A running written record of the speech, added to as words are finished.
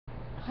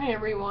Hi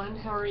everyone,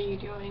 how are you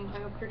doing? I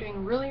hope you're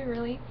doing really,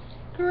 really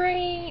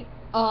great.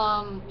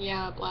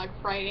 Yeah, Black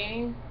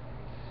Friday.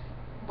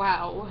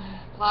 Wow,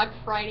 Black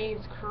Friday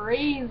is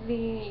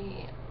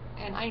crazy.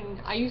 And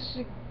I used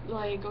to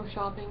like go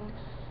shopping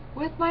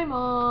with my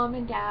mom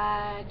and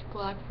dad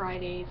Black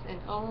Fridays, and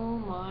oh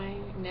my,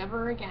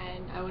 never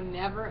again. I would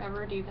never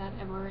ever do that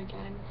ever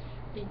again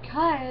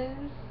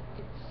because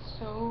it's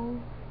so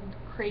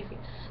crazy.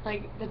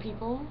 Like the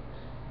people,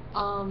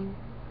 um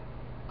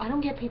I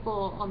don't get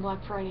people on Black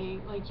Friday.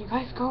 Like, you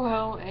guys go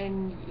out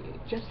and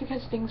just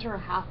because things are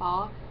half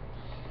off,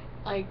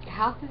 like,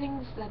 half the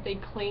things that they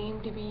claim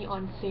to be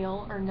on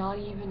sale are not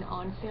even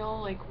on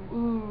sale. Like,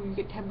 ooh, you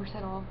get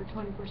 10% off or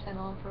 20%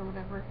 off or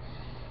whatever.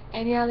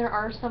 And yeah, there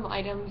are some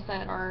items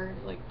that are,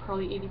 like,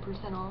 probably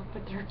 80% off,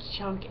 but they're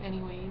junk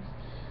anyways.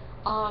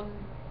 Um,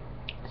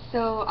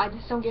 so I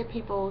just don't get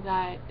people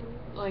that,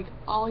 like,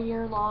 all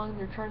year long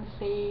they're trying to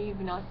save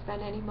and not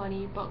spend any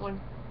money, but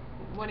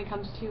when it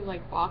comes to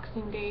like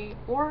Boxing Day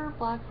or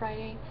Black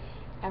Friday,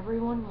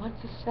 everyone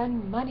wants to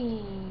spend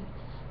money.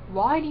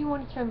 Why do you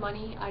want to spend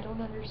money? I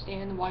don't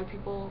understand why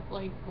people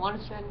like want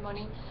to spend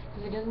money,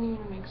 because it doesn't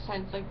even make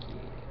sense.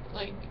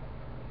 Like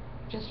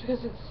just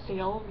because it's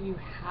sale, you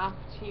have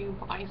to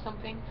buy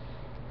something.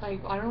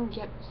 Like, I don't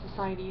get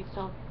society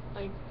itself.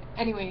 Like,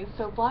 anyways,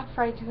 so Black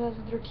Friday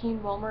 2013,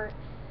 Walmart.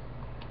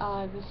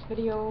 This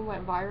video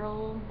went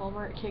viral.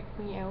 Walmart kicked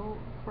me out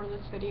for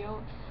this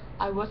video.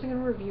 I wasn't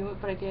gonna review it,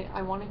 but I did.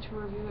 I wanted to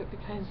review it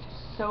because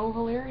it's so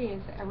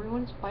hilarious.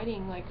 Everyone's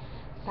fighting like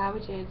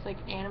savages, like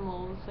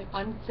animals, like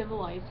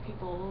uncivilized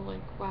people.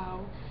 Like,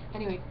 wow.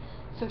 Anyways,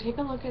 so take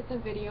a look at the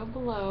video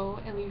below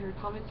and leave your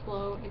comments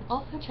below, and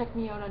also check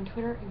me out on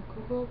Twitter and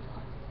Google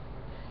Plus.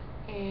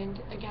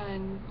 And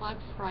again, Black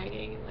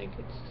Friday, like,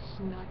 it's just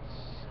nuts.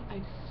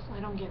 I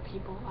don't get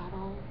people at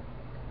all.